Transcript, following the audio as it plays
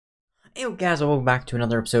Hey guys, welcome back to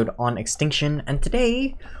another episode on Extinction, and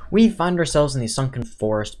today we find ourselves in the Sunken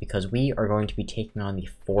Forest because we are going to be taking on the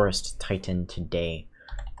Forest Titan today.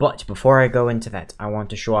 But before I go into that, I want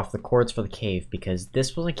to show off the cords for the cave because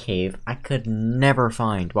this was a cave I could never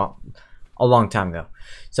find, well, a long time ago.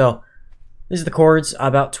 So, these are the cords,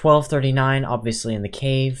 about 1239, obviously in the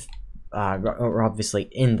cave, or obviously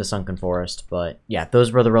in the Sunken Forest, but yeah,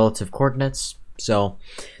 those were the relative coordinates, so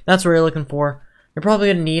that's what you're looking for. You're probably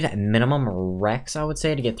going to need a minimum Rex, I would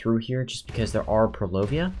say, to get through here, just because there are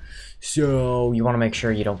Prolovia. So, you want to make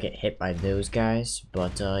sure you don't get hit by those guys.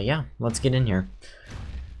 But, yeah, let's get in here.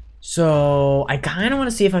 So, I kind of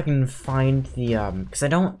want to see if I can find the, because I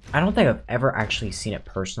don't think I've ever actually seen it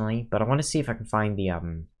personally, but I want to see if I can find the,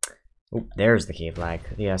 oh, there's the cave lag,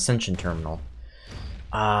 the Ascension terminal.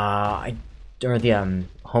 Or the,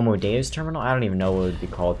 Homo Deus terminal? I don't even know what it would be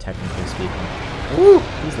called, technically speaking. Ooh,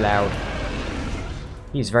 he's loud.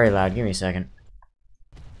 He's very loud. Give me a second.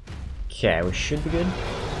 Okay, we should be good.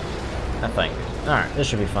 I think. Alright, this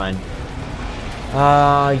should be fine.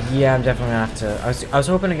 Yeah, I'm definitely gonna have to... I was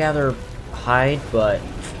hoping to gather hide, but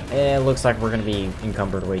it looks like we're gonna be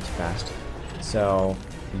encumbered way too fast. So,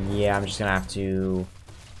 yeah, I'm just gonna have to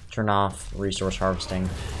turn off resource harvesting,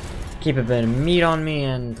 keep a bit of meat on me,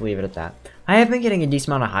 and leave it at that. I have been getting a decent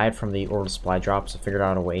amount of hide from the orbital supply drops. I figured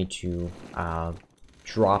out a way to,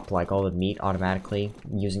 drop like all the meat automatically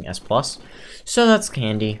using S+. So that's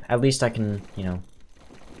handy. At least I can, you know,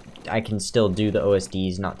 I can still do the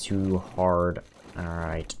OSDs not too hard.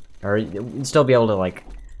 Alright. Or still be able to, like,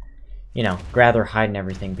 you know, gather hide and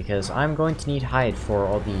everything, because I'm going to need hide for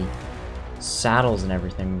all the saddles and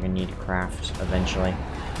everything I'm going to need to craft eventually.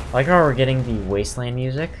 I like how we're getting the wasteland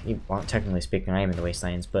music. Well, technically speaking, I am in the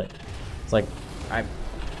wastelands, but it's like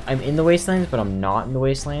I'm in the wastelands, but I'm not in the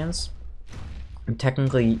wastelands. I'm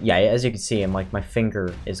technically, yeah, as you can see, I'm like, my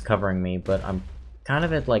finger is covering me, but I'm kind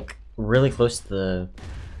of at, like, really close to the,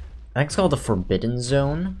 I think it's called the Forbidden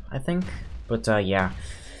Zone, I think, but, yeah.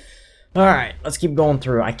 Alright, let's keep going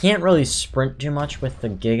through. I can't really sprint too much with the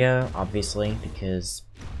Giga, obviously, because,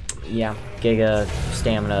 yeah, Giga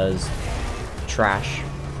stamina is trash.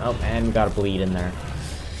 Oh, and we got a bleed in there.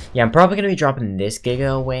 Yeah, I'm probably going to be dropping this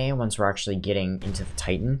Giga away once we're actually getting into the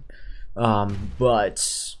Titan.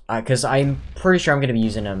 Because I'm pretty sure I'm going to be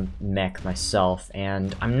using a mech myself,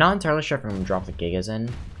 and I'm not entirely sure if I'm going to drop the Gigas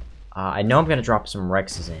in. I know I'm going to drop some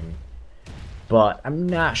Rexes in, but I'm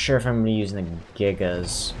not sure if I'm going to be using the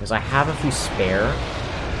Gigas, because I have a few spare,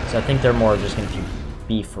 so I think they're more just going to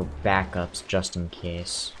be for backups, just in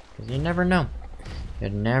case. Because you never know. You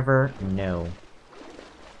never know.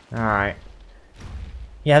 Alright.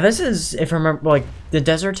 Yeah, this is, if I remember, like, the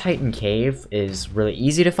Desert Titan Cave is really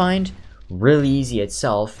easy to find, really easy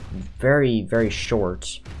itself, very, very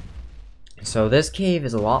short. So this cave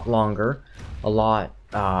is a lot longer, a lot,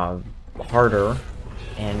 harder,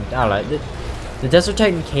 and, I don't know, the Desert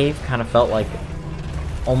Titan Cave kind of felt like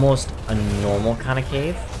almost a normal kind of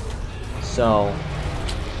cave. So,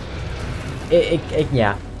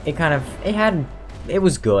 yeah, it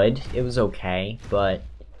was good, it was okay, but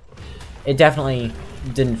it definitely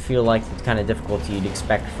didn't feel like the kind of difficulty you'd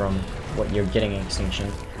expect from what you're getting in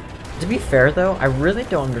Extinction. To be fair, though, I really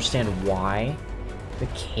don't understand why the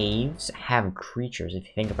caves have creatures, if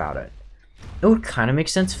you think about it. It would kind of make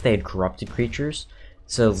sense if they had corrupted creatures.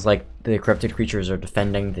 So it's like the corrupted creatures are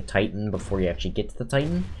defending the Titan before you actually get to the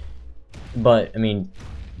Titan. But, I mean,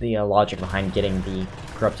 the logic behind getting the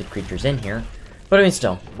corrupted creatures in here. But, I mean,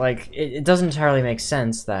 still, like, it doesn't entirely make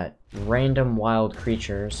sense that random wild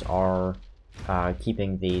creatures are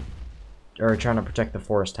keeping the, or trying to protect the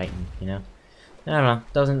Forest Titan, you know? I don't know,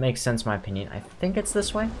 doesn't make sense in my opinion. I think it's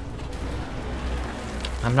this way.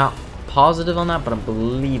 I'm not positive on that, but I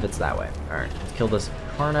believe it's that way. Alright, let's kill this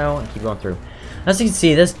Carno and keep going through. As you can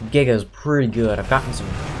see, this Giga is pretty good. I've gotten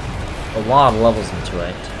a lot of levels into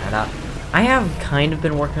it, and I have kind of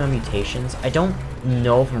been working on mutations. I don't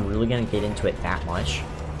know if I'm really going to get into it that much,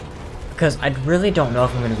 because I really don't know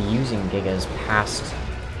if I'm going to be using Gigas past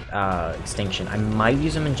Extinction. I might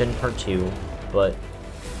use them in Gen Part 2, but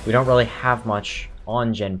we don't really have much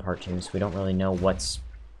on Gen Part 2, so we don't really know what's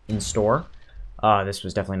in store. This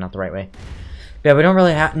was definitely not the right way. But yeah, we don't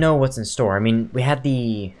really know what's in store. I mean, we had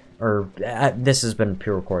the, this has been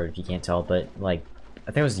pre-recorded if you can't tell, but like,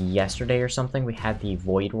 I think it was yesterday or something, we had the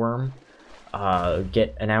Void Worm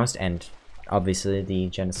get announced, and obviously the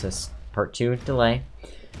Genesis Part 2 delay.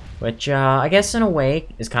 Which, I guess in a way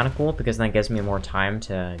is kind of cool, because then it gives me more time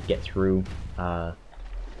to get through, the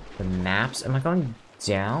maps. Am I going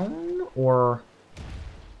down, or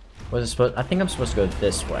was it supposed, I think I'm supposed to go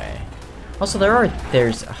this way. Also,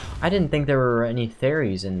 there's... I didn't think there were any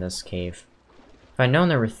theories in this cave. If I'd known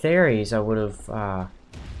there were theories, I would have,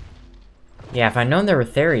 yeah, if I'd known there were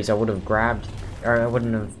theories, I would have grabbed... Or I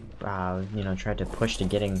wouldn't have, you know, tried to push to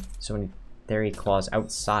getting so many theory claws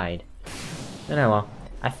outside. Then oh well.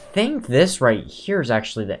 I think this right here is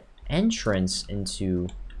actually the entrance into...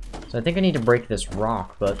 So I think I need to break this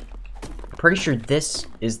rock, but... I'm pretty sure this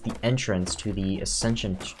is the entrance to the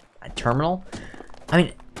Ascension terminal. I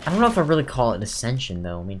mean, I don't know if I really call it an Ascension,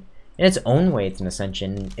 though. I mean, in its own way, it's an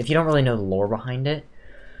Ascension. If you don't really know the lore behind it,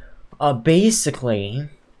 basically,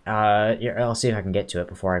 I'll see if I can get to it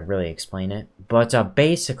before I really explain it. But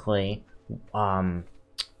basically, oh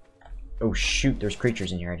shoot, there's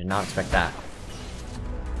creatures in here. I did not expect that.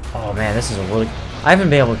 Oh man, this is a really... I haven't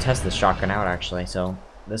been able to test this shotgun out, actually, so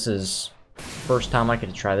this is first time I get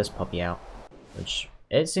to try this puppy out, which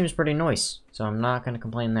it seems pretty nice, so I'm not going to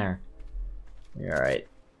complain there. Alright.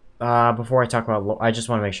 Before I talk about I just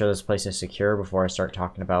want to make sure this place is secure before I start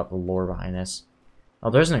talking about the lore behind this.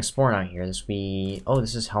 Oh, there's an explorer out here. This would be... Oh,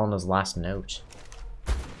 this is Helena's last note.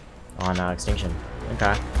 On, Extinction.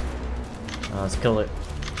 Okay. Let's kill it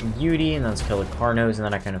Beauty, and then let's kill the Carnos, and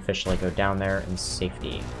then I can officially go down there in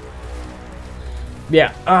safety.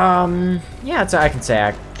 Yeah, yeah, I can say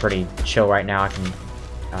I'm pretty chill right now. I can,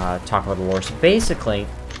 talk about the lore. So basically,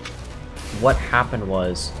 what happened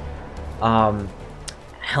was...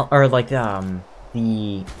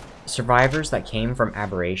 the survivors that came from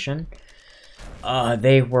Aberration,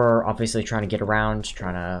 they were obviously trying to get around,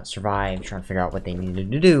 trying to survive, trying to figure out what they needed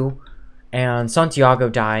to do, and Santiago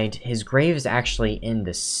died. His grave is actually in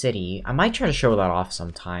the city. I might try to show that off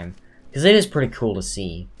sometime, because it is pretty cool to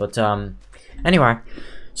see, but, anyway,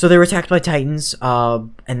 so they were attacked by Titans,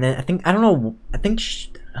 and then I don't know, I think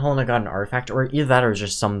Helena got an artifact, or either that or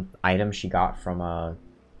just some item she got from,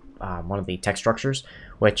 one of the tech structures,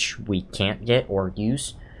 which we can't get or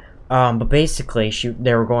use. But basically,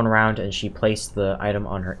 they were going around and she placed the item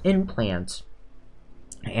on her implant,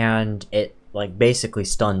 and it like basically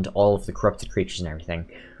stunned all of the corrupted creatures and everything.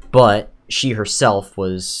 But she herself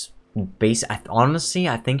was honestly,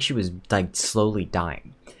 I think she was like slowly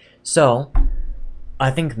dying. So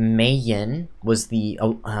I think Mei Yin was the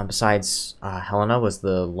besides Helena was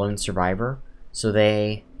the lone survivor. So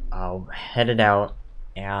they headed out.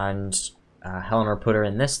 And Helena put her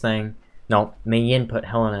in this thing. No, Mei Yin put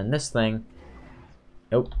Helena in this thing.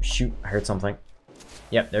 Oh, shoot, I heard something.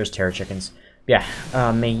 Yep, there's terror chickens. Yeah,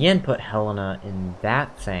 Mei Yin put Helena in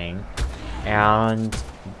that thing. And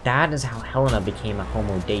that is how Helena became a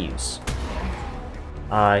Homo Deus.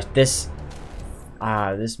 This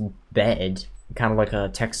bed, kind of like a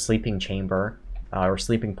tech sleeping chamber, or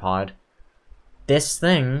sleeping pod. This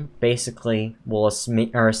thing, basically, will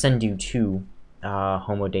ascend you to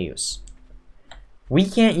Homo Deus. We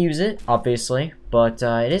can't use it, obviously, but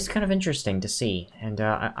it is kind of interesting to see, and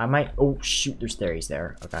I might... Oh, shoot, there's theories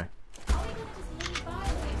there. Okay.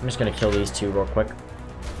 I'm just gonna kill these two real quick.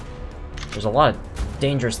 There's a lot of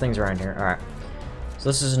dangerous things around here. Alright. So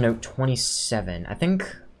this is note 27. I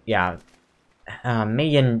think, yeah, Mei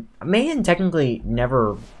Yin technically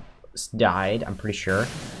never died, I'm pretty sure.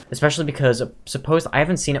 Especially because, I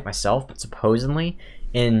haven't seen it myself, but supposedly,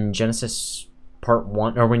 in Genesis... Part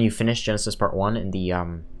 1, or when you finish Genesis Part 1 in the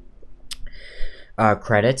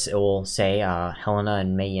credits, it will say Helena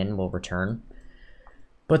and Mei Yin will return.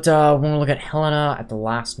 But when we look at Helena at the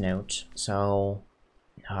last note, so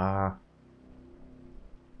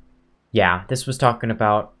yeah, this was talking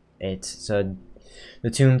about it. So the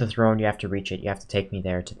Tomb, the Throne, you have to reach it. You have to take me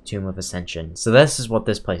there to the Tomb of Ascension. So this is what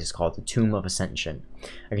this place is called, the Tomb of Ascension.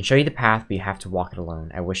 I can show you the path, but you have to walk it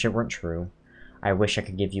alone. I wish it weren't true. I wish I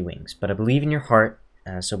could give you wings, but I believe in your heart,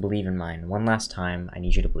 so believe in mine. One last time, I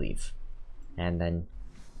need you to believe. And then,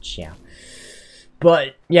 yeah.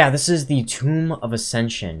 But, yeah, this is the Tomb of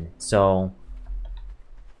Ascension. So,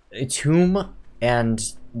 a tomb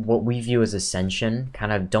and what we view as Ascension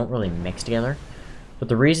kind of don't really mix together. But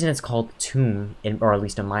the reason it's called the Tomb, or at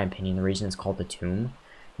least in my opinion, the reason it's called the Tomb,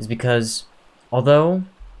 is because, although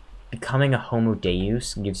becoming a Homo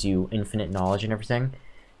Deus gives you infinite knowledge and everything,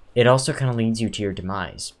 it also kind of leads you to your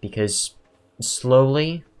demise, because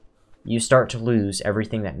slowly you start to lose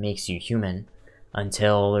everything that makes you human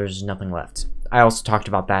until there's nothing left. I also talked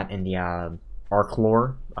about that in the Arc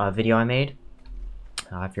Lore video I made.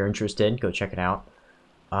 If you're interested, go check it out.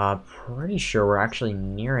 Pretty sure we're actually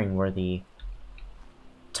nearing where the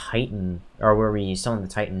Titan, or where we summon the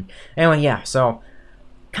Titan. Anyway, yeah, so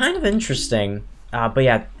kind of interesting. But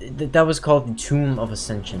yeah, that was called the Tomb of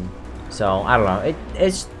Ascension. So, I don't know,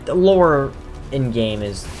 it's the lore in-game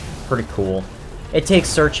is pretty cool. It takes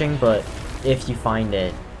searching, but if you find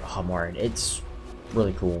it, Oh, I'm worried. It's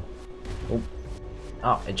really cool. Oh.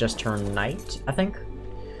 Oh, it just turned night, I think.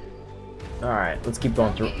 Alright, let's keep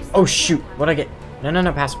going through. Oh, shoot. What'd I get?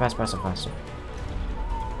 No. Pass.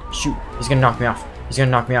 Shoot. He's gonna knock me off. He's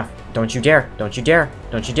gonna knock me off. Don't you dare. Don't you dare.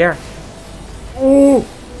 Don't you dare. Oh!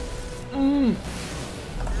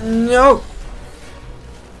 No!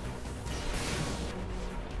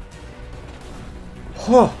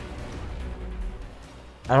 Oh!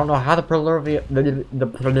 I don't know how the Prolovia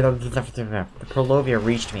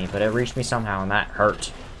reached me, but it reached me somehow, and that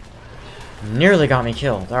hurt. Nearly got me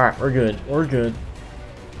killed. Alright, we're good. We're good.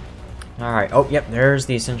 Alright. Oh, yep, there's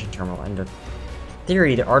the Ascension Terminal. And the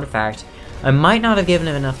theory, the artifact, I might not have given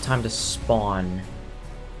him enough time to spawn.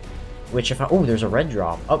 Which if I... Oh, there's a red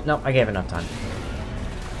drop. Oh, no, I gave enough time.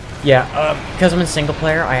 Yeah, because I'm in single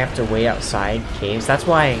player, I have to wait outside caves. That's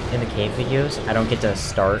why in the cave videos, I don't get to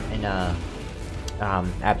start in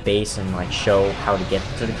at base and like show how to get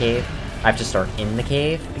to the cave. I have to start in the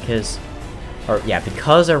cave because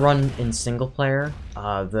I run in single player,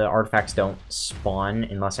 the artifacts don't spawn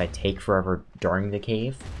unless I take forever during the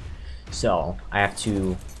cave. So I have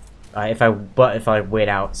to, if I wait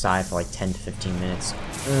outside for like 10 to 15 minutes,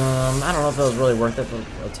 I don't know if that was really worth it, but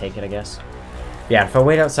I'll take it, I guess. Yeah, if I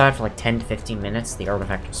wait outside for like 10 to 15 minutes, the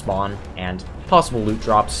artifact will spawn, and possible loot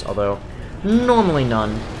drops, although normally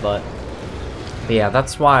none, but yeah,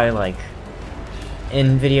 that's why, like,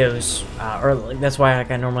 in videos, that's why,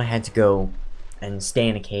 like, I normally had to go and stay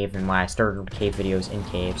in a cave, and why I started cave videos in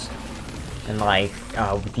caves, and, like,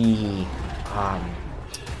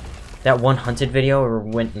 that one hunted video where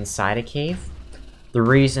we went inside a cave, the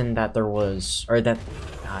reason that there's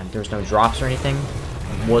no drops or anything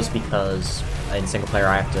was because in single player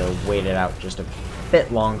I have to wait it out just a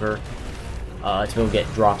bit longer to be able to get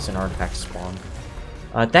drops and artifacts spawn.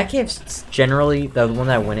 That cave's generally, the one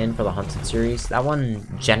that I went in for the Hunted series, that one,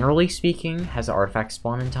 generally speaking, has an artifact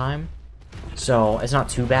spawn in time. So, it's not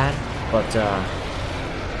too bad, but,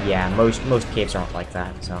 yeah, most caves aren't like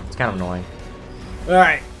that, so it's kind of annoying.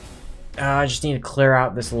 Alright, I just need to clear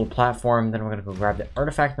out this little platform, then we're gonna go grab the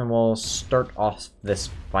artifact, and we'll start off this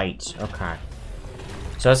fight. Okay.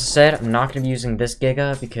 So as I said, I'm not going to be using this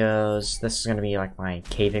Giga, because this is going to be, like, my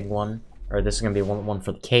caving one. Or this is going to be one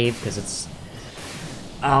for the cave, because it's...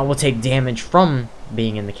 will take damage from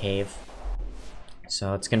being in the cave.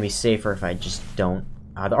 So it's going to be safer if I just don't.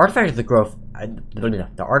 The Artifact of the Growth...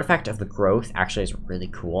 the Artifact of the Growth actually is really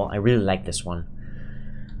cool. I really like this one.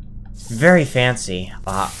 Very fancy.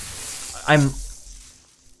 That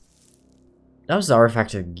was the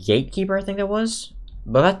Artifact of the Gatekeeper, I think it was?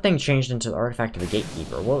 But that thing changed into the Artifact of the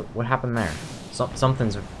Gatekeeper. What happened there?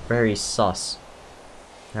 Something's very sus.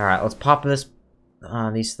 Alright, let's pop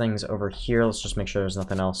these things over here. Let's just make sure there's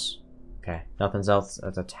nothing else. Okay, nothing else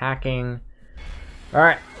that's attacking.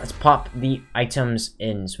 Alright, let's pop the items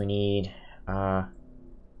in. So we need, yeah,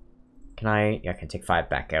 I can take 5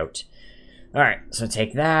 back out. Alright, so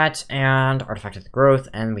take that, and Artifact of the Growth,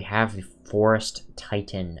 and we have the Forest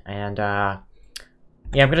Titan. And,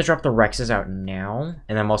 yeah, I'm gonna drop the Rexes out now,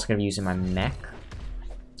 and I'm also gonna be using my mech.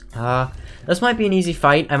 This might be an easy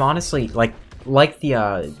fight. I'm honestly, like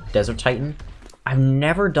the, Desert Titan, I've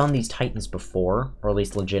never done these Titans before, or at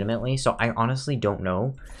least legitimately, so I honestly don't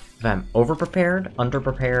know if I'm over-prepared,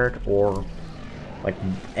 under-prepared, or, like,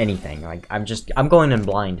 anything. Like, I'm going in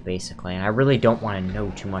blind, basically, and I really don't want to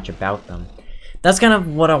know too much about them. That's kind of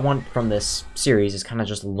what I want from this series, is kind of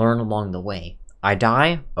just learn along the way. I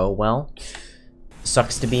die? Oh well.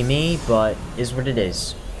 Sucks to be me, but is what it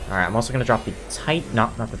is. Alright, I'm also gonna drop the Titan,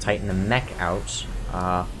 not the Titan, the mech out.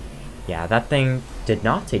 Yeah, that thing did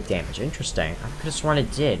not take damage. Interesting. I could have sworn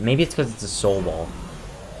it did. Maybe it's because it's a soul ball.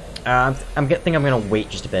 I think I'm gonna wait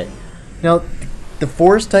just a bit. Now, the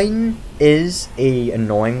Forest Titan is a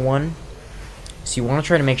annoying one, so you want to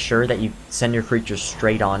try to make sure that you send your creatures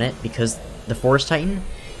straight on it, because the Forest Titan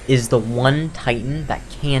is the one Titan that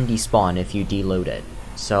can despawn if you deload it.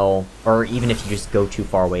 So, or even if you just go too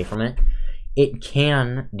far away from it, it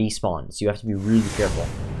can despawn, so you have to be really careful.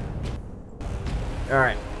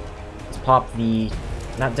 Alright, let's pop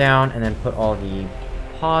that down, and then put all the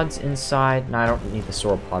pods inside. No, I don't need the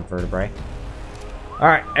sauropod vertebrae.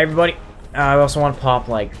 Alright, everybody, I also want to pop,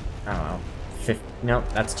 like, I don't know, no,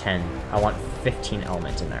 that's 10. I want 15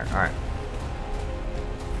 elements in there. Alright.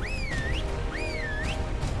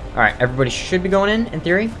 Alright, everybody should be going in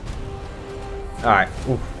theory. Alright,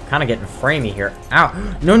 ooh, kind of getting framey here.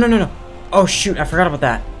 Ow! No! Oh, shoot, I forgot about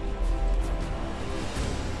that.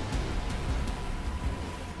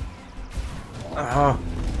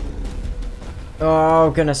 Oh,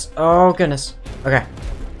 goodness. Oh, goodness. Okay.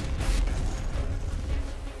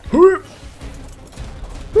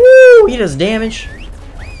 he does damage.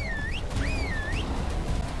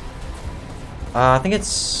 I think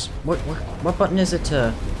it's... What button is it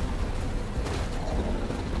to...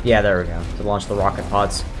 Yeah, there we go. To launch the rocket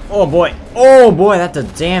pods. Oh boy! Oh boy, that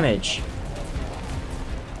does damage!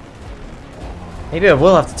 Maybe I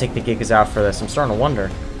will have to take the Gigas out for this. I'm starting to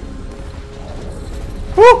wonder.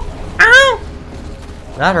 Woo! Ow!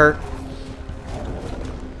 That hurt.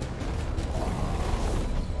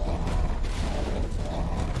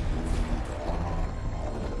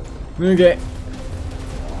 Okay.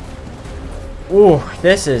 Ooh,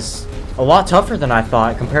 this is a lot tougher than I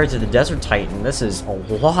thought compared to the Desert Titan. This is a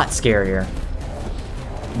lot scarier.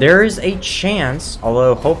 There is a chance,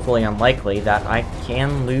 although hopefully unlikely, that I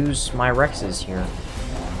can lose my Rexes here.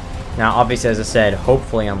 Now, obviously, as I said,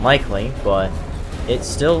 hopefully unlikely, but it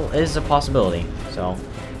still is a possibility, so.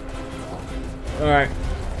 Alright.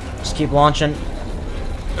 Just keep launching.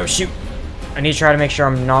 Oh, shoot. I need to try to make sure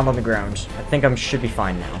I'm not on the ground. I think I should be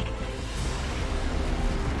fine now.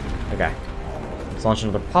 Okay. Let's launch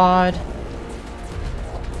another pod.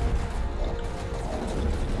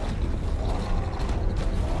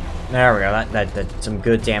 There we go. That did some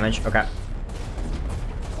good damage. Okay.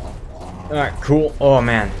 Alright, cool. Oh,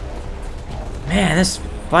 man. Man, this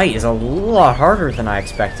fight is a lot harder than I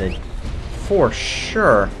expected. For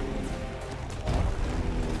sure.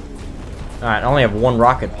 Alright, I only have one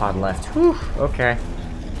rocket pod left. Whew, okay.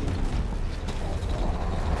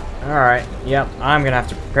 Alright, yep, I'm gonna have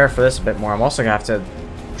to prepare for this a bit more. I'm also gonna have to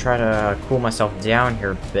try to cool myself down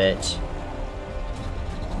here a bit.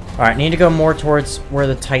 Alright, need to go more towards where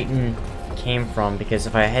the Titan came from, because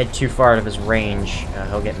if I head too far out of his range,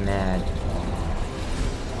 he'll get mad.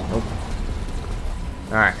 Nope.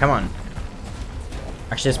 Alright, come on.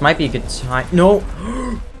 Actually, this might be a good time. No!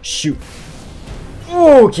 Shoot.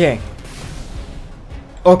 Okay.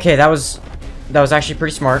 Okay, that was actually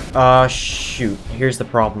pretty smart. Shoot. Here's the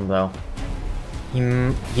problem, though.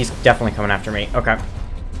 He's definitely coming after me. Okay.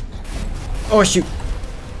 Oh, shoot.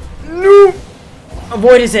 No!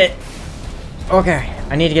 Avoid his hit. Okay,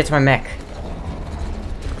 I need to get to my mech.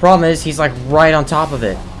 Problem is, he's like right on top of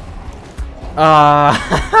it.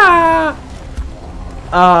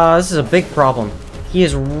 This is a big problem. He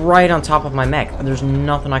is right on top of my mech. There's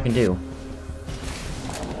nothing I can do.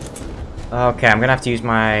 Okay, I'm gonna have to use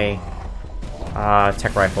my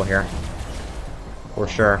tech rifle here. For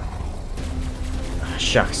sure.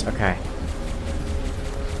 Shucks, okay.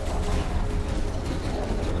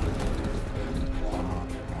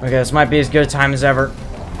 Okay, this might be as good a time as ever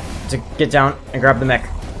to get down and grab the mech.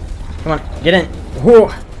 Come on, get in. Whoa!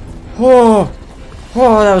 Whoa!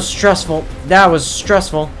 Whoa, that was stressful. That was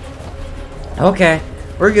stressful. Okay,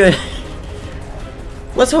 we're good.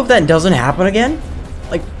 Let's hope that doesn't happen again.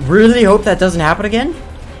 Like, really hope that doesn't happen again.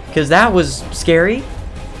 Because that was scary.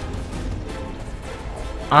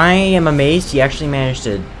 I am amazed he actually managed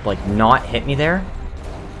to, like, not hit me there.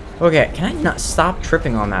 Okay, can I not stop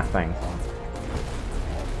tripping on that thing?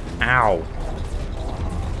 Ow.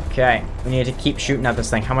 Okay, we need to keep shooting at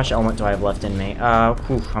this thing. How much element do I have left in me?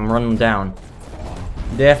 I'm running down.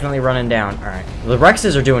 Definitely running down. Alright. The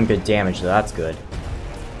Rexes are doing good damage, though. That's good.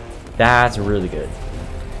 That's really good.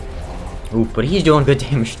 Ooh, but he's doing good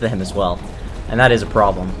damage to them as well. And that is a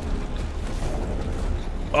problem.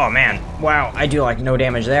 Oh, man. Wow, I do, like, no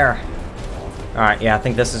damage there. Alright, yeah, I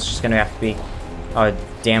think this is just gonna have to be...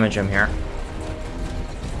 damage him here.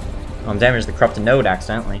 Damage the corrupted node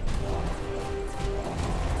accidentally.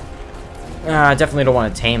 I definitely don't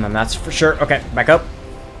want to tame him, that's for sure. Okay, back up.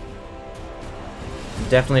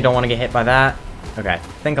 Definitely don't want to get hit by that. Okay,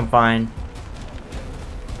 think I'm fine.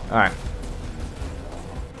 Alright.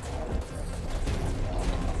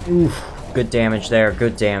 Oof, good damage there,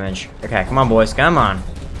 good damage. Okay, come on, boys, come on.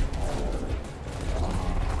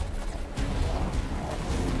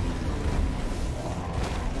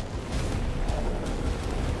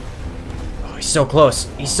 Oh, he's so close.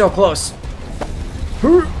 He's so close.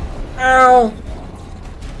 Ow!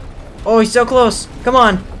 Oh, he's so close. Come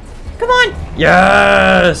on. Come on.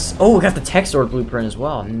 Yes! Oh, we got the tech sword blueprint as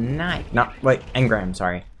well. Nice. Wait, engram,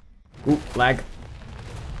 sorry. Ooh, lag.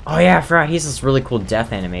 Oh yeah, I forgot. He has this really cool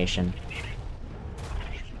death animation.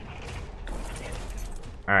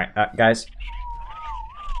 Alright, guys.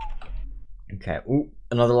 Okay, ooh,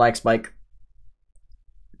 another lag spike.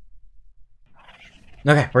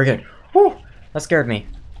 Okay, we're good. Whew, that scared me.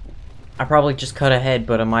 I probably just cut ahead,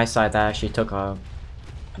 but on my side, that actually took a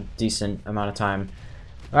decent amount of time.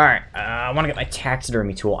 Alright, I want to get my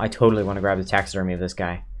taxidermy tool. I totally want to grab the taxidermy of this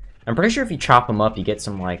guy. I'm pretty sure if you chop him up, you get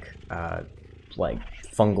some, like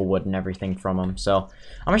fungal wood and everything from him. So,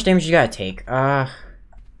 how much damage you gotta take? The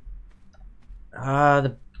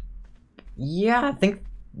Yeah, I think,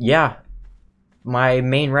 yeah. My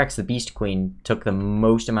main Rex, the Beast Queen, took the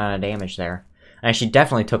most amount of damage there. And she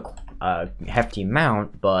definitely took a hefty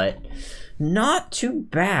amount, but not too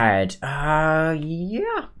bad.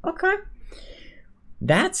 Yeah, okay.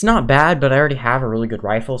 That's not bad, but I already have a really good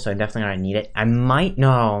rifle, so I'm definitely gonna need it. I might,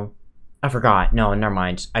 no, I forgot. No, never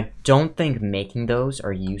mind. I don't think making those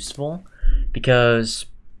are useful, because,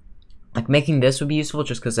 like, making this would be useful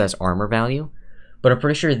just because it has armor value. But I'm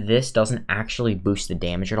pretty sure this doesn't actually boost the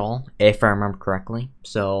damage at all, if I remember correctly.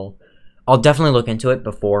 So I'll definitely look into it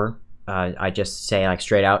before I just say, like,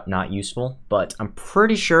 straight out not useful. But I'm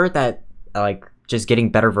pretty sure that, like, just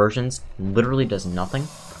getting better versions literally does nothing.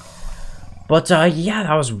 But yeah,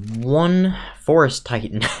 that was one Forest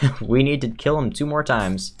Titan. We need to kill him 2 more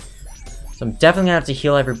times. So I'm definitely gonna have to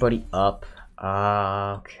heal everybody up.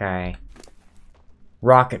 Okay.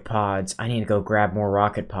 Rocket pods. I need to go grab more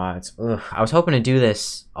rocket pods. Ugh, I was hoping to do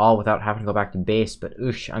this all without having to go back to base, but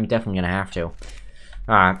oosh, I'm definitely gonna have to.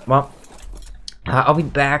 Alright, well, I'll be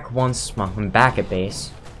back once I'm back at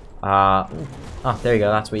base. Oh, there you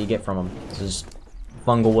go. That's what you get from them. This is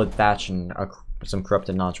fungal wood thatch and some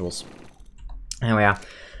corrupted nodules. Anyway, yeah.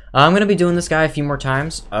 I'm gonna be doing this guy a few more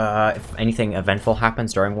times. If anything eventful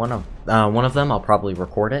happens during one of them, I'll probably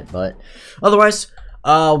record it. But otherwise,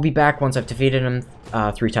 I'll be back once I've defeated him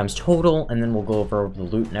 3 times total, and then we'll go over the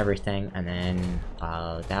loot and everything, and then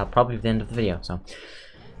that'll probably be the end of the video. So,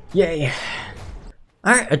 yay!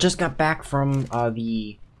 All right, I just got back from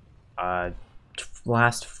the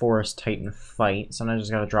last Forest Titan fight, so now I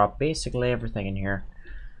just gotta drop basically everything in here.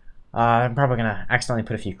 I'm probably gonna accidentally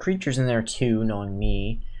put a few creatures in there too, knowing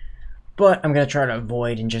me. But I'm gonna try to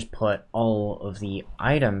avoid and just put all of the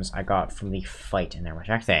items I got from the fight in there, which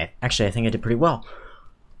actually I think I did pretty well.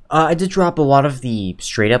 I did drop a lot of the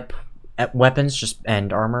straight up weapons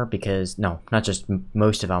and armor because, no, not just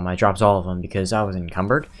most of them, I dropped all of them because I was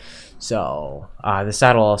encumbered. So, the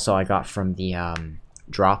saddle also I got from the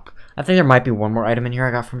drop. I think there might be one more item in here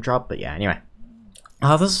I got from drop, but yeah, anyway.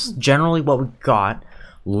 This is generally what we got.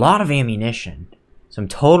 A lot of ammunition. So I'm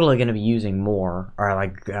totally going to be using more, or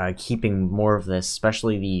like keeping more of this,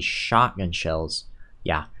 especially the shotgun shells.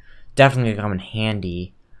 Yeah, definitely come in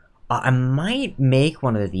handy. I might make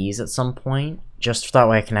one of these at some point, just that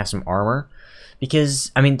way I can have some armor.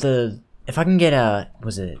 Because, I mean, if I can get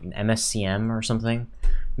was it an MSCM or something?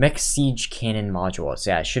 Mech Siege Cannon Module.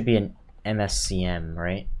 So yeah, it should be an MSCM,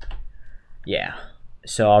 right? Yeah.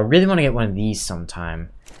 So I really want to get one of these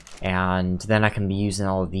sometime. And then I can be using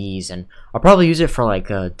all of these, and I'll probably use it for like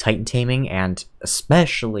Titan taming, and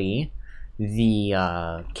especially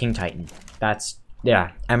the King Titan. That's,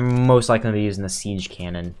 yeah, I'm most likely going to be using the Siege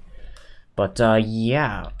Cannon. But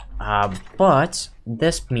yeah, but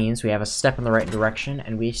this means we have a step in the right direction,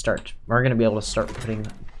 and we're going to be able to start putting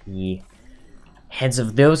the heads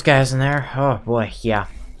of those guys in there. Oh boy, yeah.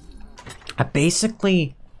 I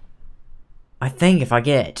think if I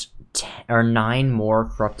get 10 or 9 more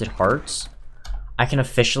corrupted hearts, I can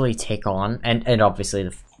officially take on, and obviously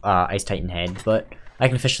the Ice Titan head, but I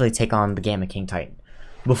can officially take on the Gamma King Titan.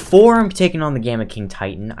 Before I'm taking on the Gamma King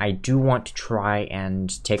Titan, I do want to try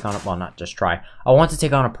and take on, well, not just try, I want to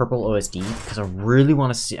take on a purple OSD, because I really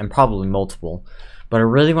want to see, and probably multiple, but I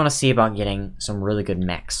really want to see about getting some really good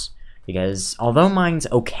mechs, because although mine's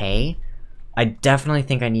okay, I definitely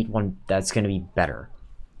think I need one that's going to be better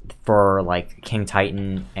for like King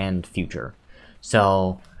Titan and future.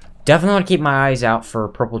 So definitely want to keep my eyes out for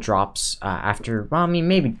purple drops after, well, I mean,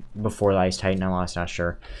 maybe before the Ice Titan, I'm not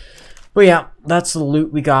sure. But yeah, that's the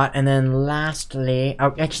loot we got. And then lastly, I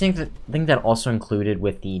actually think that also included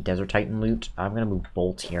with the Desert Titan loot. I'm gonna move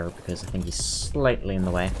Bolt here because I think he's slightly in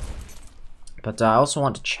the way. But I also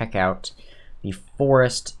want to check out the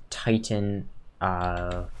Forest Titan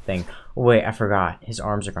thing. Oh, wait, I forgot. His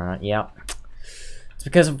arms are gone. Yep. It's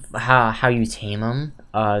because of how you tame him.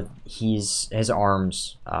 His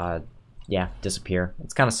arms, yeah, disappear.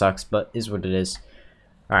 It kind of sucks, but is what it is.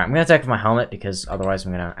 Alright, I'm gonna attack with my helmet because otherwise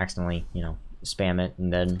I'm gonna accidentally, you know, spam it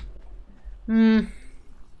and then.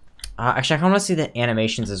 Actually, I want to see the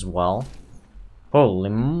animations as well. Holy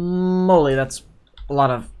moly, that's a lot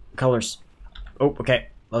of colors. Oh, okay.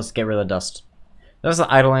 Let's get rid of the dust. That's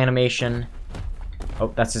the idle animation.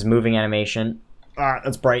 Oh, that's his moving animation.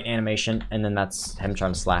 That's bright animation, and then that's him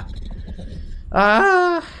trying to slap.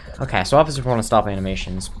 Okay, so obviously we want to stop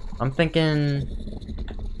animations. I'm thinking...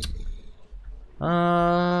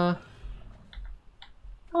 that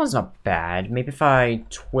one's not bad. Maybe if I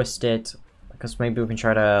twist it, because maybe we can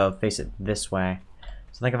try to face it this way.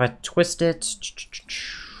 So I think if I twist it,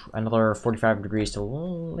 another 45 degrees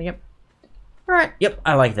to... Yep. Alright, yep,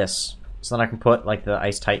 I like this. so then I can put, like, the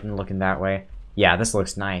Ice Titan looking that way. Yeah, this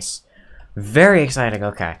looks nice. Very exciting,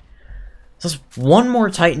 okay. So there's one more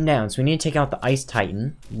Titan down, so we need to take out the Ice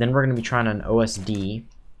Titan. Then we're going to be trying an OSD.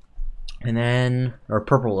 And then, or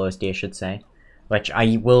purple OSD, I should say. Which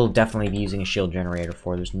I will definitely be using a shield generator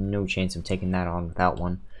for. There's no chance of taking that on without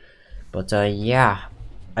one. But, yeah.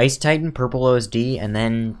 Ice Titan, purple OSD, and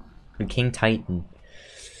then the King Titan.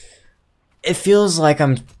 It feels like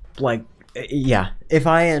I'm, like, yeah. If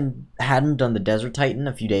I hadn't done the Desert Titan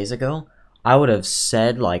a few days ago, I would have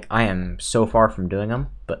said, like, I am so far from doing them.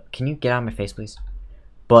 But can you get out of my face, please?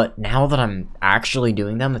 But now that I'm actually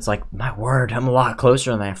doing them, it's like, my word, I'm a lot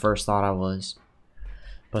closer than I first thought I was.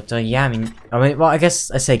 But, yeah, I mean, well, I guess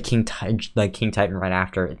I say King Titan right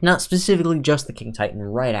after. Not specifically just the King Titan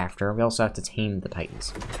right after. We also have to tame the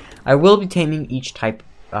Titans. I will be taming each type,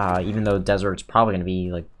 even though Desert's probably going to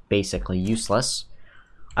be, like, basically useless.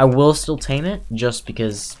 I will still tame it, just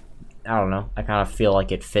because, I don't know, I kind of feel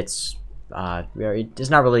like it fits, it's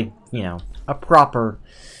not really, you know, a proper,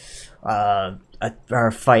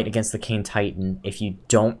 a fight against the King Titan if you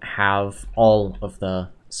don't have all of the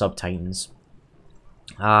sub-Titans.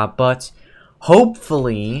 But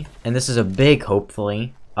hopefully, and this is a big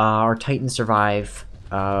hopefully, our Titans survive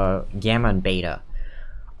Gamma and Beta.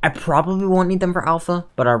 I probably won't need them for Alpha,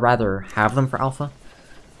 but I'd rather have them for Alpha.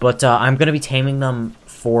 But I'm going to be taming them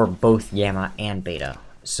for both Gamma and Beta.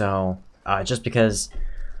 So, just because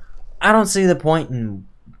I don't see the point in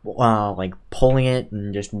like pulling it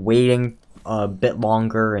and just waiting a bit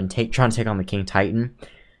longer and trying to take on the King Titan.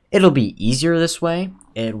 It'll be easier this way.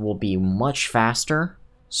 It will be much faster.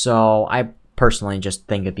 So I personally just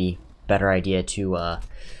think it'd be a better idea to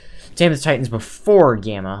tame the Titans before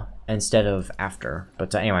Gamma instead of after.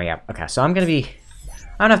 But anyway, yeah. Okay, so I'm gonna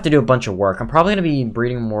have to do a bunch of work. I'm probably gonna be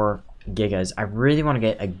breeding more Gigas. I really want to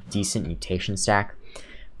get a decent mutation stack.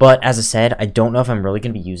 But as I said, I don't know if I'm really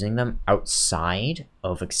going to be using them outside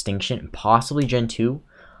of Extinction and possibly Gen 2.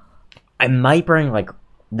 I might bring like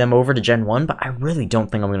them over to Gen 1, but I really don't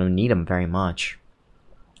think I'm going to need them very much.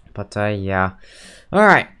 But yeah.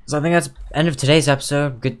 Alright, so I think that's the end of today's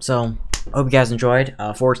episode. Good, so hope you guys enjoyed.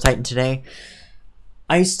 Forest Titan today.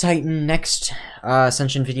 Ice Titan next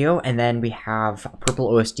Ascension video, and then we have Purple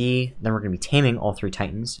OSD. Then we're going to be taming all 3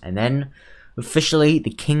 Titans, and then officially the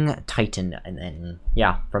King Titan, and then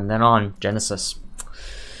yeah, from then on Genesis.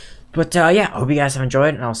 But yeah, hope you guys have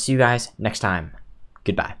enjoyed, and I'll see you guys next time.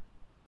 Goodbye.